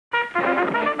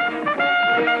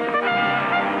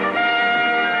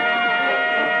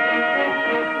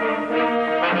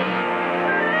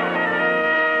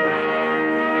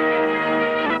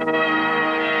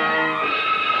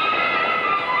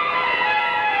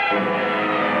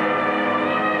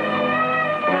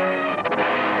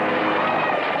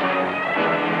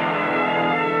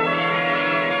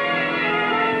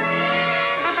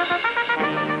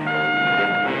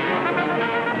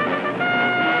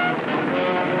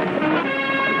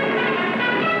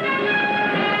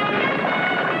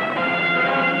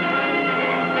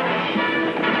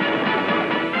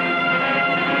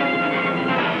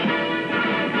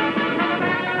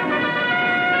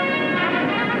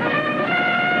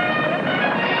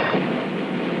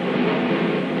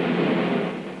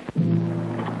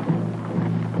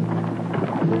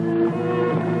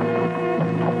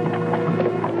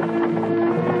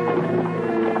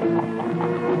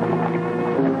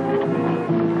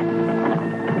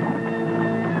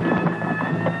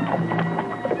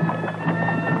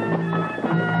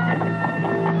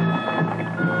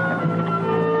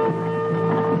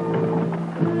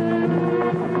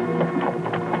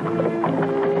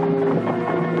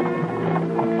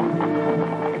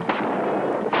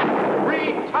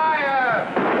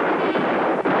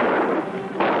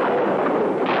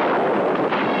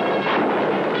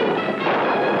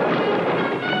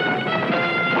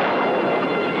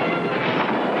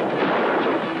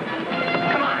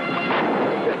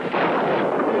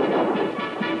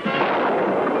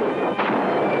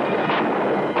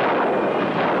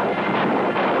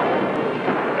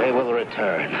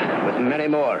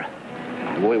More.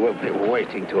 We will be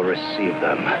waiting to receive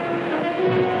them.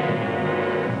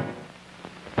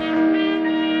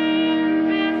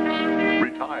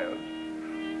 Retired.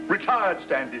 Retired,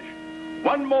 Standish.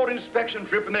 One more inspection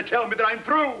trip and they tell me that I'm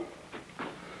through.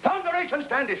 Thunderation,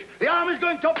 Standish. The army's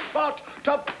going to pot,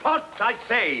 I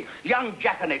say. Young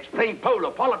jackanapes playing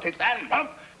polo, politics, and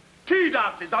tea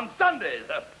dances on Sundays.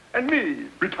 And me,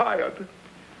 retired.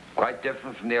 Quite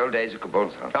different from the old days of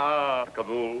Kabul, sir. Ah,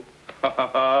 Kabul.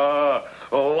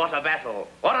 Oh, what a battle.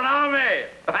 What an army.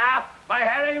 By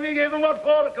Harry, we gave them what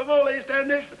for at Kabul, eh,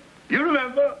 Standish? You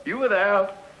remember. You were there.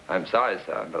 I'm sorry,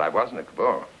 sir, but I wasn't at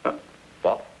Kabul. Huh?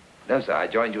 What? No, sir, I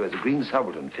joined you as a Green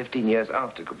Subaltern 15 years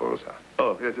after Kabul, sir.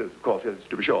 Oh, yes, of course, yes,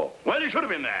 to be sure. Well, you should have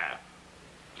been there.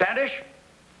 Standish,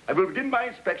 I will begin my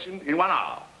inspection in 1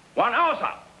 hour. 1 hour,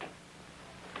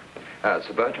 sir.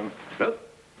 Sir Bertram. Yes?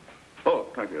 Oh,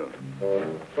 thank you.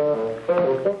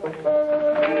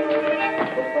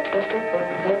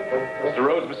 Mr.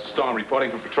 Rhodes, Mr. Storm, reporting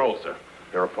from patrol, sir.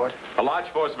 Your report? A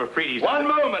large force of Afridi's... One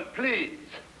moment, please.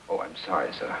 Oh, I'm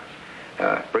sorry, sir.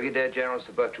 Brigadier General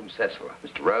Sir Bertram Cecil,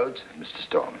 Mr. Rhodes, and Mr.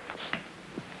 Storm.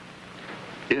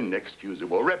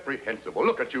 Inexcusable, reprehensible.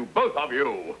 Look at you, both of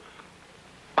you.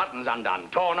 Buttons undone,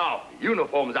 torn off,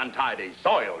 uniforms untidy,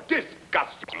 soiled,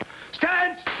 disgusting.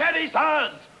 Stand steady,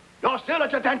 sirs. You're still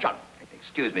at attention.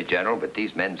 Excuse me, General, but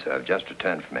these men, sir, have just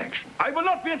returned from action. I will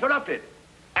not be interrupted.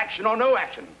 Action or no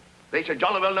action. They should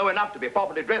jolly well know enough to be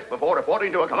properly dressed before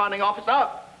reporting to a commanding officer.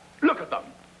 Look at them.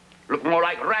 Look more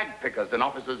like rag pickers than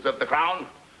officers of the Crown.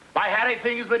 By Harry,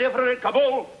 things were different at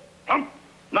Kabul.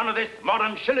 None of this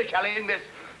modern shilly-shallying,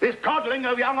 this coddling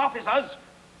of young officers.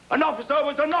 An officer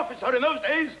was an officer in those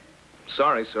days.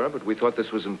 Sorry, sir, but we thought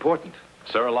this was important.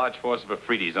 Sir, a large force of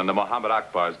Afridi's under Mohammed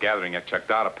Akbar is gathering at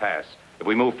Chakdara Pass. If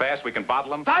we move fast, we can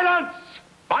bottle them. Silence!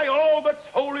 By all that's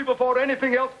holy, before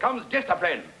anything else comes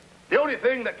discipline. The only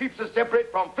thing that keeps us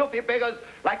separate from filthy beggars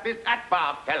like this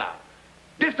Akbar fella.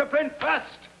 Discipline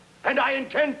first, and I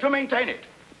intend to maintain it.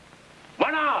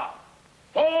 1 hour.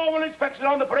 Formal inspection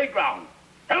on the parade ground.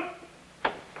 Help!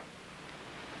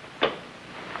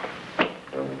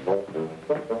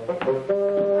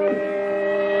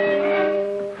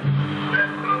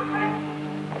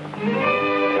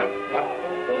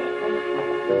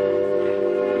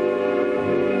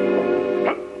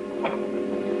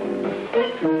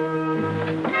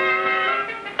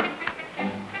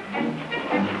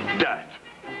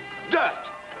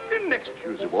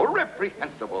 Inexcusable,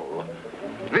 reprehensible.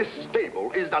 This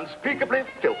stable is unspeakably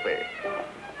filthy.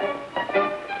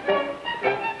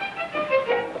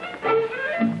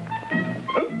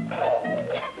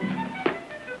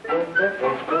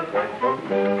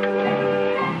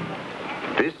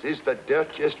 This is the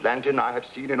dirtiest lantern I have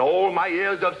seen in all my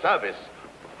years of service.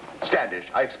 Standish,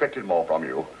 I expected more from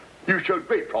you. You showed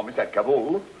great promise at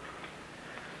Kabul.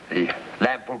 The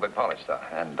lamp will be polished, sir,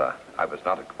 and I was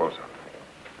not at Kabul, sir.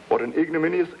 What an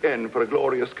ignominious end for a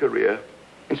glorious career,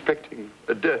 inspecting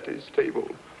a dirty stable.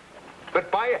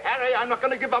 But by Harry, I'm not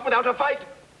going to give up without a fight.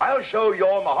 I'll show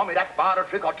your Mohammed Akbar a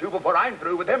trick or two before I'm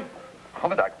through with him.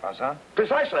 Mohammed Akbar, sir?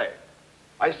 Precisely.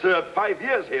 I served 5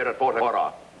 years here at Fort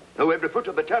Akbar. Know every foot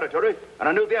of the territory, and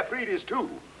I know the Afridi's too.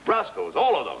 Rascals,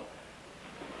 all of them.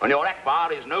 And your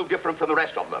Akbar is no different from the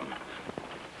rest of them.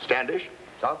 Standish?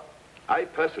 Sir? I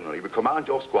personally will command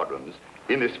your squadrons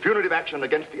in this punitive action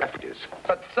against the Afridies.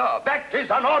 But, sir, That is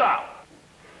an order!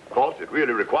 Of course, it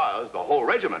really requires the whole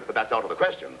regiment, but that's out of the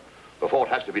question. The fort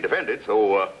has to be defended,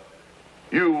 so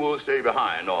you will stay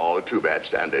behind. Oh, too bad,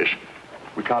 Standish.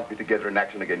 We can't be together in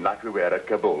action again like we were at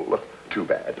Kabul. Too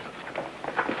bad.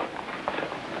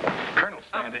 Colonel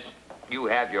Standish. you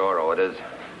have your orders.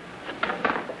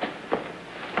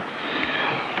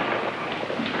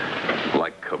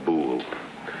 Like Kabul.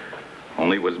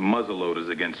 Only it was muzzleloaders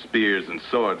against spears and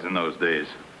swords in those days.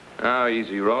 Oh,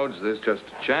 easy, Rhodes. There's just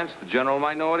a chance the general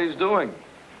might know what he's doing.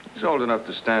 He's old enough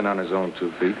to stand on his own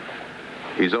 2 feet.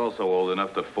 He's also old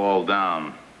enough to fall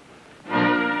down.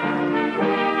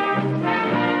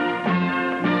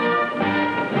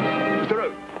 Mr.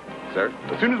 Rhodes. Sir?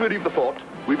 As soon as we leave the fort,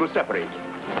 we will separate.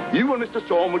 You and Mr.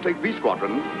 Storm will take B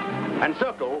Squadron and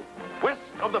circle west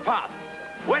of the pass.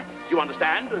 West, you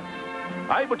understand?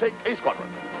 I will take A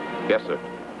Squadron. Yes, sir.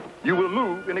 You will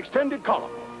move in extended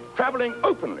column, traveling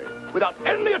openly, without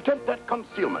any attempt at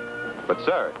concealment. But,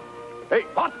 sir... Hey,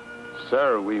 what?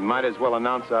 Sir, we might as well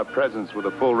announce our presence with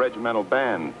a full regimental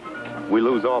band. We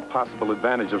lose all possible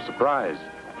advantage of surprise.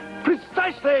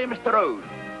 Precisely, Mr. Rhodes.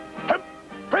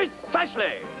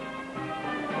 Precisely.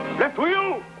 Left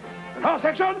wheel. And half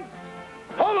section.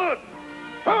 Forward.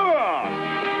 Forward.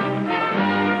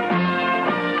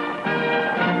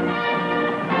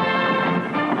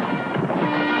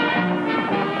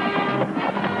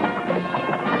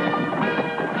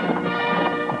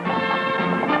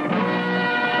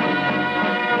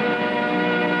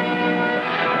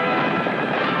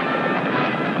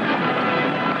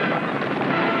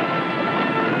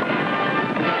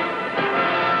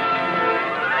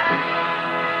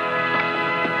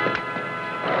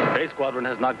 Squadron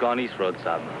has not gone east road,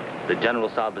 Saab. The General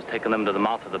Saab has taken them to the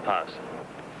mouth of the pass.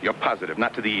 You're positive,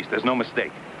 not to the east. There's no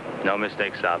mistake. No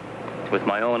mistake, Saab. With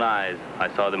my own eyes, I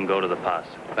saw them go to the pass.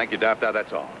 Thank you, Daftar,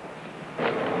 that's all.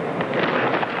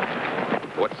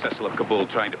 What's Cecil of Kabul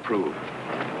trying to prove?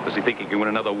 Does he think he can win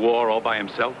another war all by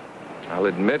himself? I'll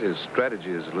admit his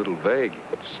strategy is a little vague.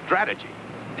 Strategy?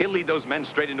 He'll lead those men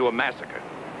straight into a massacre.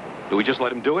 Do we just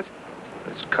let him do it?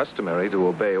 It's customary to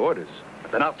obey orders.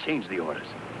 Then I'll change the orders.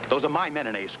 Those are my men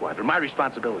in A Squadron, my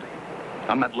responsibility.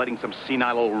 I'm not letting some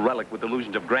senile old relic with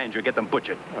delusions of grandeur get them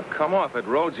butchered. Oh, come off it,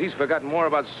 Rhodes. He's forgotten more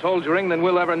about soldiering than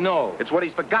we'll ever know. It's what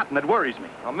he's forgotten that worries me.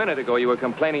 A minute ago, you were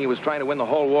complaining he was trying to win the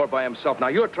whole war by himself. Now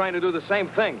you're trying to do the same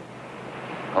thing.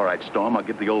 All right, Storm, I'll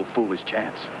give the old fool his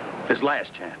chance. His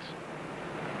last chance.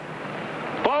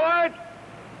 Forward.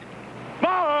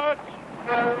 March.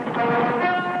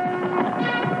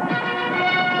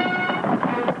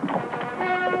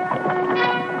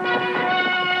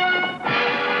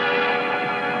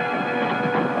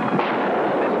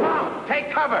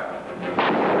 Take cover.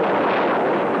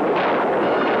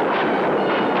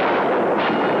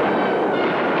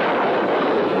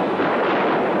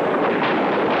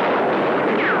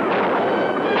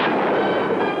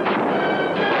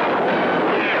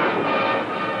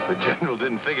 The General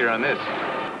didn't figure on this.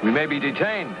 We may be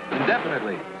detained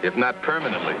indefinitely. If not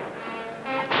permanently.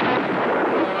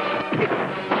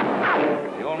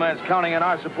 The old man's counting on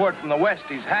our support from the west.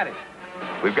 He's had it.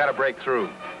 We've got to break through.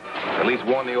 At least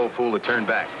warn the old fool to turn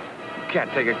back. You can't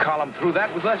take a column through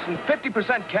that with less than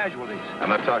 50% casualties. I'm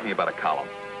not talking about a column.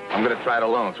 I'm going to try it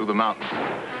alone through the mountains.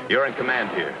 You're in command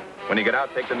here. When you get out,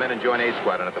 take the men and join A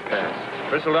Squadron at the pass.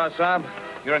 Bristol Saab,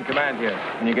 you're in command here.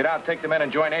 When you get out, take the men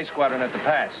and join A Squadron at the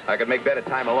pass. I could make better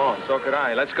time alone. So could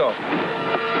I. Let's go.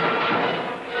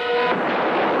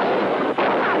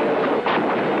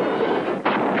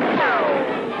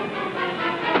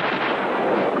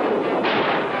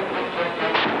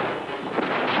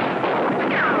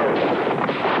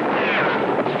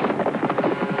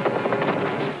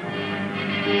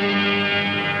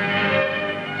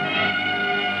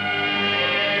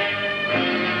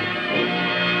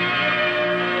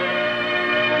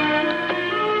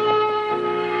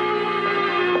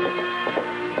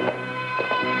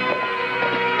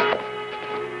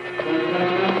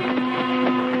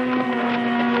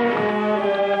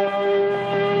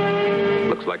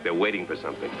 They're waiting for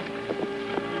something.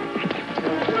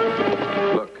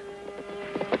 Look.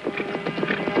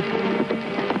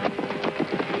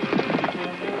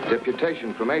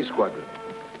 Deputation from A Squadron.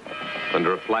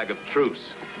 Under a flag of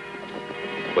truce.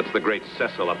 What's the great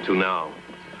Cecil up to now?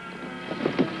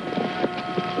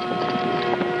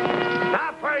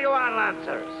 Stop where you are,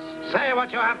 Lancers. Say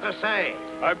what you have to say.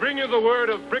 I bring you the word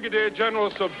of Brigadier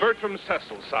General Sir Bertram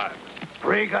Cecil, sire.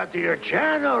 Brigadier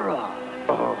General.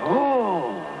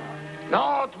 Oh.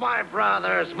 Note, my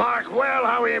brothers, mark well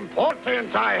how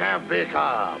important I have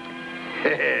become.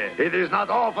 It is not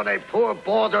often a poor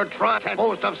border tribe can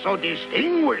boast of so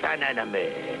distinguished an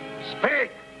enemy.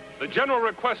 Speak! The general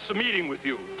requests a meeting with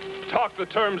you. Talk the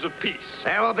terms of peace.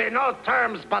 There will be no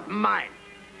terms but mine.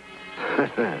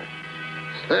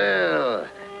 Still,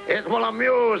 it will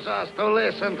amuse us to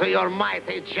listen to your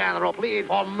mighty general plead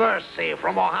for mercy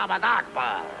from Muhammad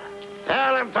Akbar.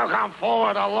 Tell him to come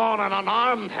forward alone and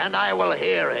unarmed, and I will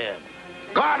hear him.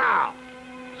 Go now.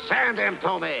 Send him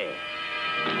to me.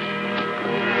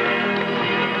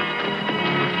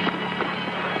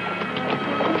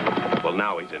 Well,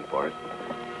 now he's in for it.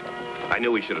 I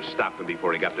knew we should have stopped him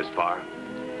before he got this far.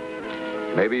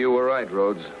 Maybe you were right,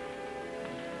 Rhodes.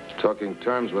 Talking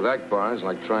terms with Akbar is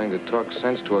like trying to talk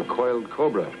sense to a coiled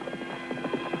cobra.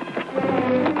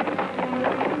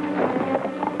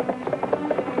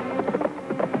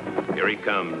 Here he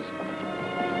comes,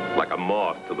 like a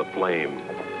moth to the flame.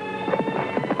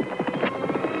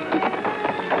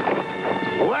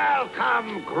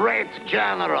 Welcome, great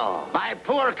general. My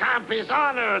poor camp is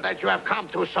honored that you have come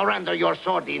to surrender your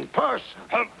sword in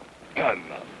person.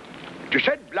 To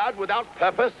shed blood without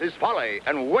purpose is folly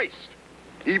and waste.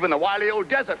 Even the wily old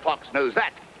desert fox knows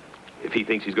that. If he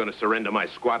thinks he's going to surrender my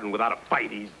squadron without a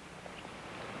fight, he's...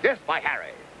 Yes, my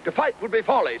Harry. To fight would be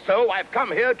folly, so I've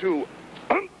come here to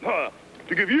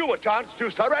give you a chance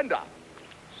to surrender.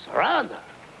 Surrender?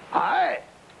 I?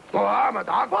 Muhammad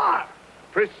Akbar?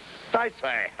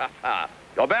 Precisely.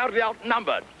 You're badly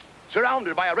outnumbered,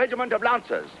 surrounded by a regiment of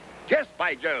lancers. Yes,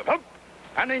 by Jove,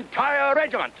 an entire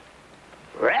regiment.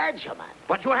 Regiment?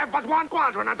 But you have but one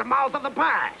squadron at the mouth of the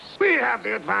pass. We have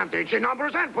the advantage in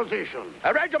numbers and position.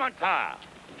 A regiment, sir.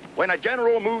 When a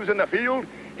general moves in the field,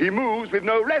 he moves with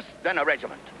no less than a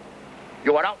regiment.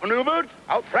 You are outmaneuvered,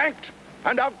 outflanked,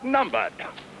 and outnumbered.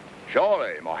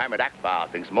 Surely Muhammad Akbar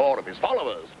thinks more of his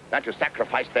followers than to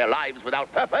sacrifice their lives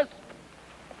without purpose.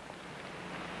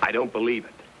 I don't believe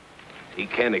it. He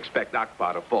can't expect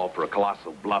Akbar to fall for a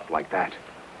colossal bluff like that.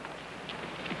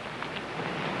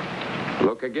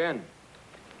 Look again.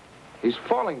 He's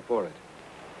falling for it.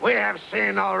 We have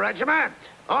seen no regiment.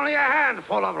 Only a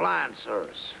handful of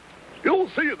lancers. You'll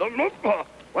see them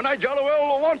when I jolly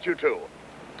well want you to.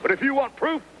 But if you want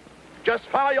proof, just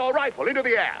fire your rifle into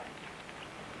the air.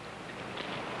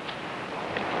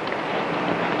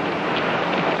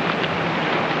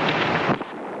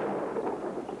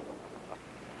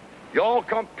 You're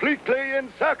completely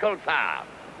encircled, sir.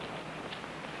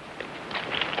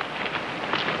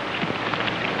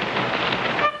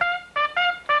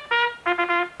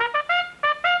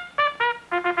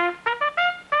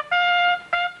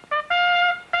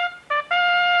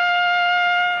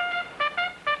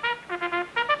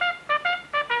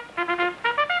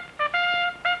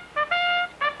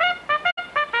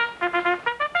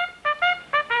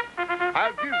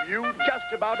 I'll give you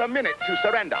just about a minute to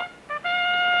surrender.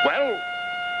 Well,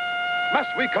 must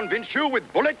we convince you with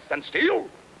bullets and steel?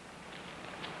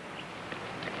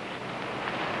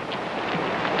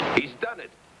 He's done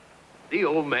it. The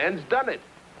old man's done it.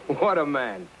 What a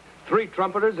man. 3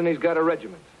 trumpeters and he's got a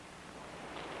regiment.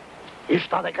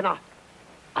 İştadakına.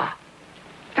 Ah.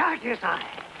 Takisay.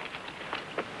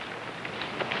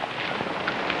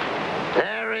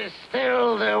 There is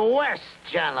still the West,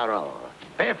 General.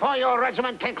 Before your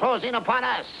regiment can close in upon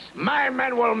us, my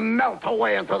men will melt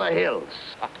away into the hills.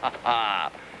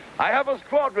 I have a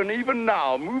squadron even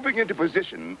now moving into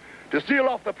position to seal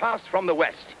off the pass from the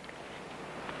west.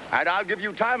 And I'll give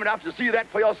you time enough to see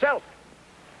that for yourself.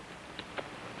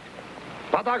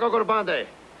 Patago Gurbande.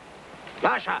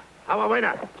 Lasha, our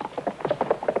winner.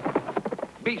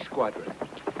 B Squadron.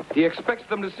 He expects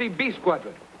them to see B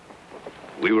Squadron.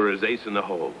 We were his ace in the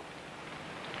hole.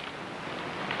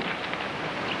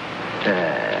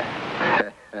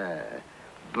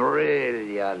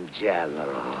 Brilliant,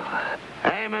 General.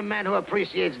 I am a man who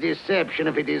appreciates deception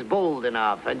if it is bold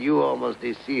enough, and you almost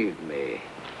deceived me.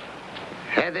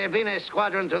 Had there been a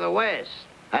squadron to the west,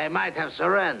 I might have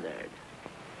surrendered.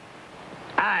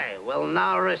 I will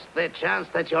now risk the chance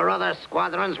that your other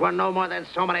squadrons were no more than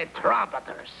so many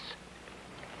trumpeters.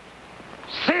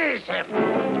 Seize him!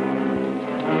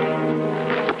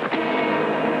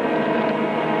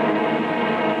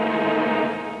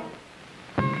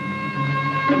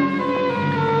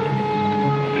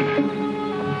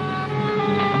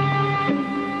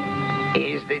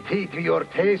 Is the tea to your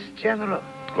taste, General?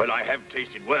 Well, I have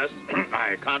tasted worse.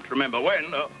 I can't remember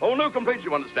when. No complaints,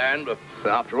 you understand.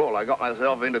 After all, I got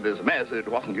myself into this mess. It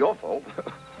wasn't your fault.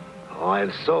 Oh,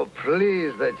 I'm so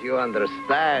pleased that you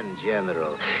understand,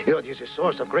 General. You know, it is a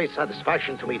source of great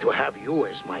satisfaction to me to have you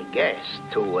as my guest,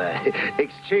 to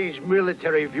exchange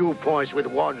military viewpoints with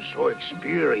one so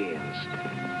experienced.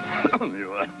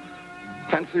 You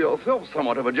fancy yourself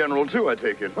somewhat of a general, too, I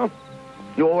take it, huh?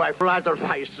 No, I flatter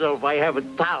myself I have a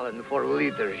talent for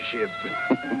leadership.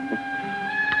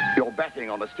 You're batting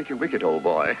on a sticky wicket, old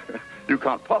boy. You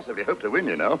can't possibly hope to win,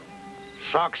 you know.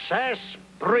 Success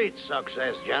breeds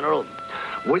success, General.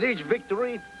 With each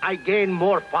victory, I gain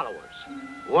more followers.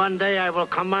 One day I will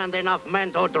command enough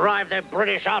men to drive the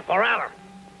British out forever.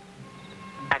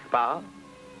 Akbar,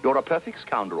 you're a perfect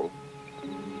scoundrel.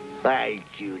 Thank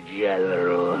you,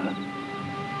 General.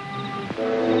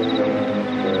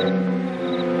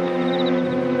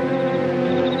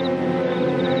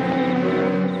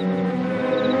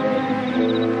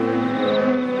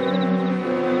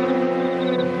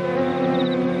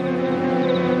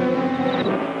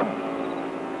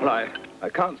 Well, I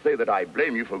can't say that I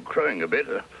blame you for crowing a bit.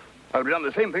 I would have done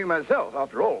the same thing myself.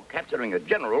 After all, capturing a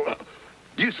general.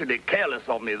 Deucedly careless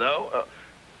of me, though.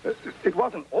 It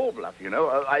wasn't all bluff, you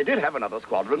know. I did have another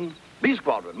squadron, B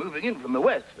squadron, moving in from the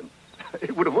west. And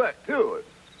it would have worked, too,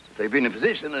 if they'd been in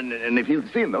position and if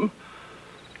you'd seen them.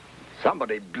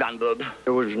 Somebody blundered.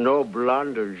 There was no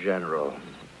blunder, General.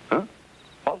 Huh?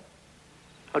 Oh?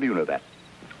 How do you know that?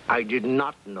 I did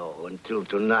not know until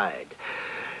tonight.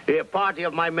 A party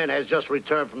of my men has just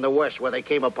returned from the west where they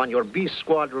came upon your B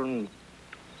squadron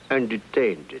and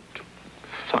detained it.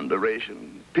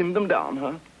 Thunderation. Pinned them down,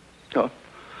 huh? Oh,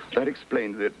 that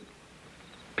explains it.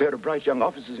 A pair of bright young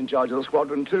officers in charge of the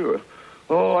squadron, too.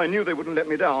 Oh, I knew they wouldn't let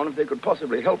me down if they could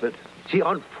possibly help it. See,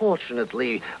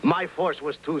 unfortunately, my force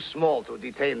was too small to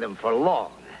detain them for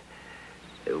long.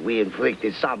 We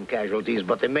inflicted some casualties,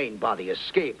 but the main body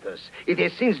escaped us. It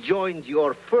has since joined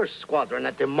your first squadron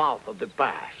at the mouth of the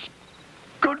pass.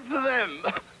 Good for them.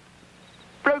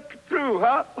 Broke through,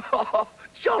 huh?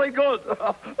 Jolly good.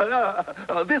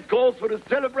 This calls for a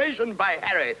celebration by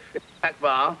Harry.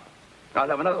 Akbar, I'll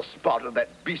have another spot of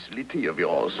that beastly tea of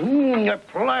yours. A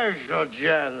pleasure,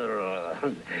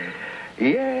 General.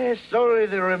 Yes, only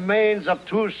the remains of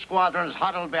 2 squadrons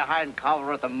huddled behind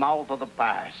cover at the mouth of the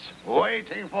pass,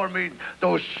 waiting for me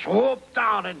to swoop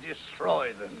down and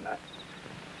destroy them.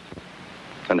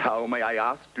 And how, may I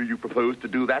ask, do you propose to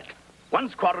do that? 1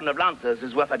 squadron of lancers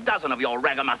is worth a dozen of your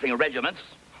ragamuffin regiments,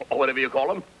 or whatever you call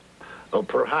them. Oh,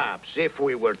 perhaps, if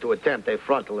we were to attempt a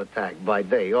frontal attack by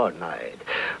day or night.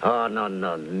 Oh,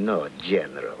 no,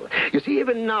 General. You see,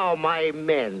 even now, my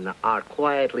men are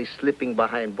quietly slipping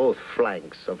behind both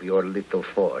flanks of your little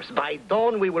force. By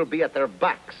dawn, we will be at their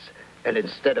backs. And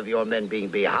instead of your men being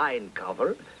behind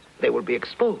cover, they will be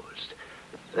exposed.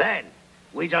 Then,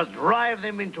 we just drive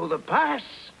them into the pass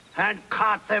and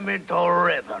cut them into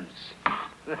ribbons.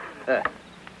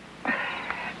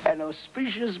 An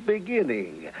auspicious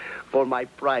beginning for my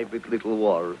private little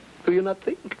war. Do you not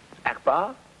think?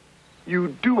 Akbar, you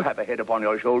do have a head upon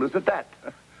your shoulders at that.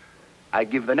 I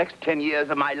give the next 10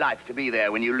 years of my life to be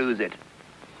there when you lose it.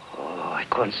 Oh, I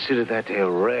consider that a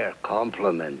rare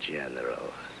compliment,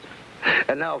 General.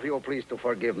 And now, if you're pleased to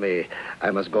forgive me, I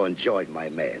must go and join my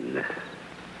men.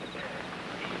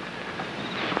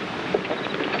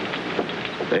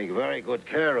 Take very good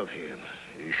care of him.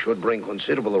 He should bring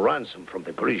considerable ransom from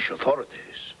the British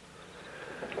authorities.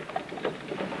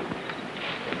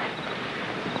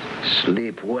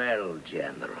 Sleep well,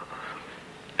 General.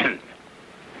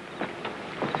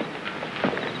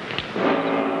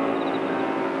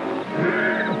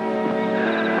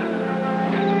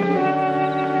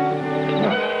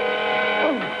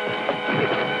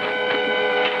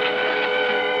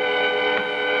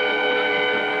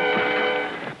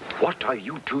 What are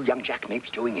you 2 young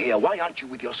jackanapes doing here? Why aren't you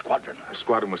with your squadron? Our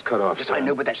squadron was cut off, Yes, sir. I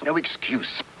know, but that's no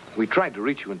excuse. We tried to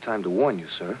reach you in time to warn you,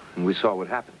 sir, and we saw what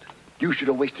happened. You should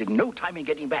have wasted no time in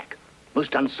getting back.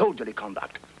 Most unsoldierly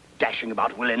conduct. Dashing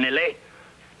about willy-nilly.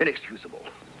 Inexcusable.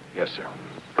 Yes, sir.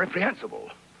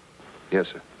 Reprehensible. Yes,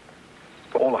 sir.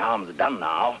 All harm's done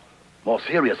now. More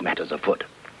serious matters afoot.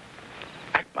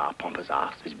 Akbar, pompous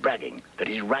ass, is bragging that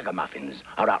his ragamuffins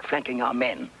are outflanking our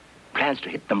men. Plans to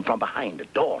hit them from behind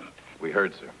at dawn. We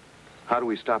heard, sir. How do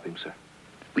we stop him, sir?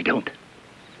 We don't.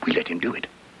 We let him do it.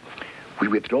 We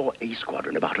withdraw A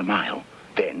squadron about a mile.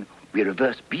 Then we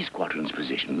reverse B squadron's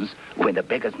positions. When the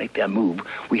beggars make their move,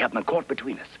 we have them caught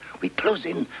between us. We close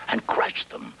in and crush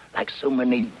them like so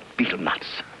many beetle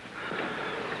nuts.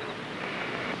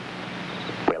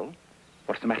 Well,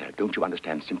 what's the matter? Don't you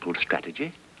understand simple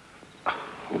strategy?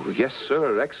 Oh, yes,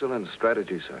 sir. Excellent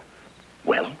strategy, sir.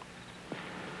 Well?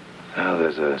 Well,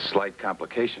 there's a slight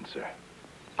complication, sir.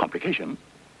 Complication?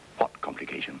 What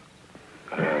complication?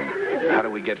 How do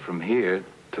we get from here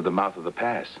to the mouth of the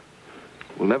pass?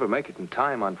 We'll never make it in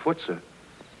time on foot, sir.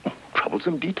 Oh,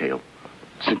 troublesome detail.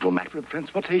 Simple matter of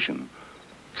transportation.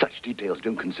 Such details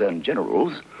don't concern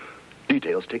generals.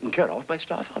 Details taken care of by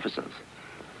staff officers.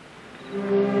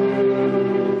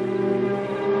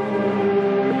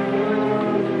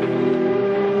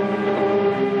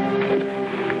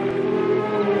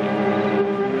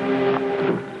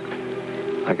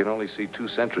 I can only see 2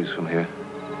 sentries from here,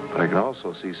 but I can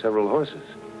also see several horses.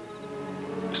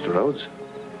 Mr. Rhodes?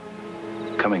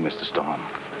 Coming, Mr. Storm.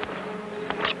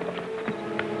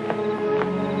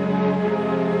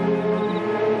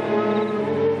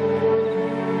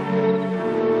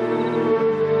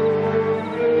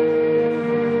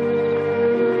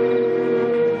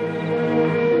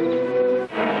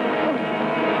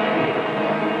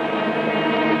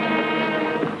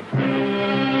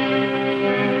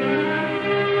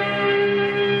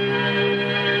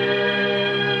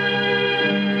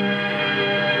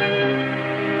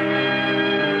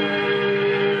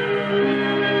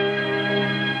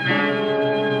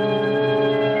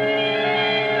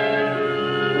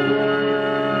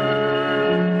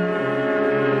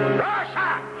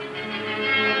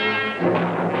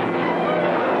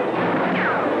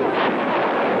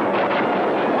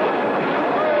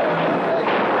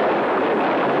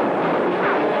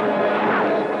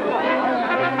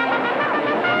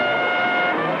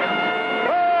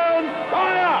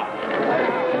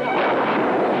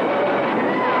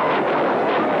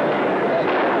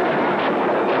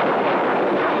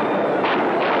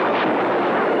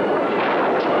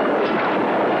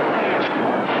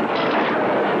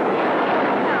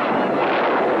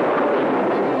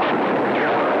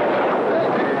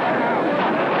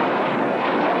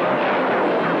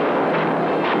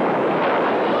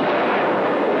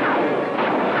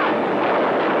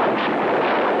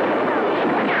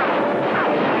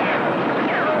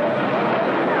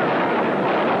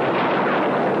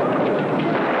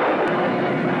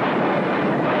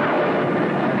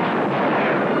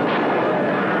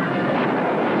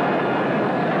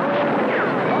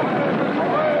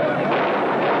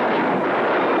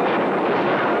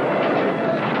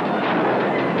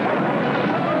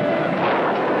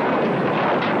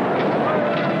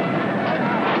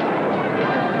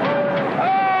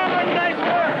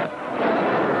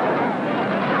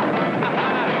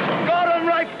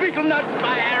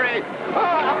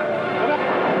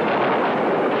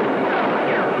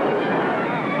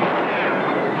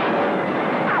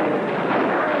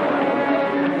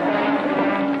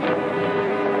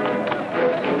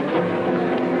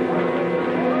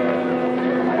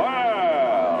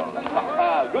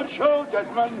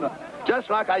 Just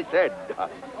like I said,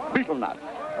 beetle nut.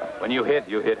 When you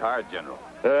hit hard, General.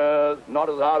 Not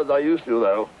as hard as I used to,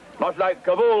 though. Not like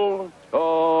Kabul.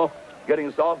 Oh,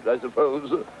 getting soft, I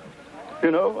suppose.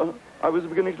 You know, I was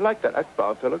beginning to like that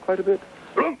Akbar fellow quite a bit.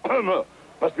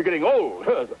 Must be getting old.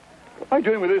 What am I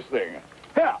doing with this thing?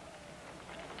 Here,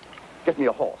 get me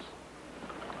a horse.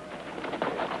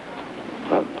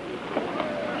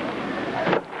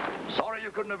 Sorry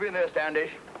you couldn't have been there,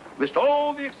 Standish. Missed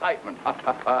all the excitement.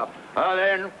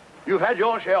 Then, you've had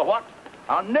your share, what?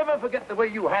 I'll never forget the way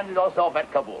you handled yourself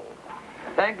at Kabul.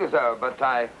 Thank you, sir, but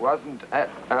I wasn't at...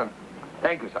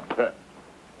 thank you, sir.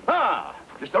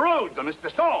 Mr. Rhodes and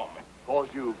Mr. Storm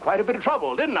caused you quite a bit of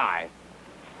trouble, didn't I?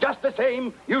 Just the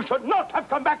same, you should not have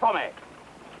come back for me.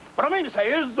 What I mean to say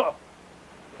is...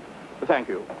 thank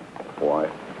you. Why?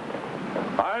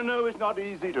 I know it's not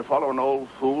easy to follow an old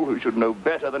fool who should know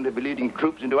better than to be leading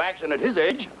troops into action at his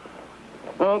age.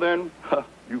 Well, then,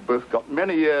 you've both got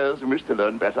many years in which to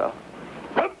learn better.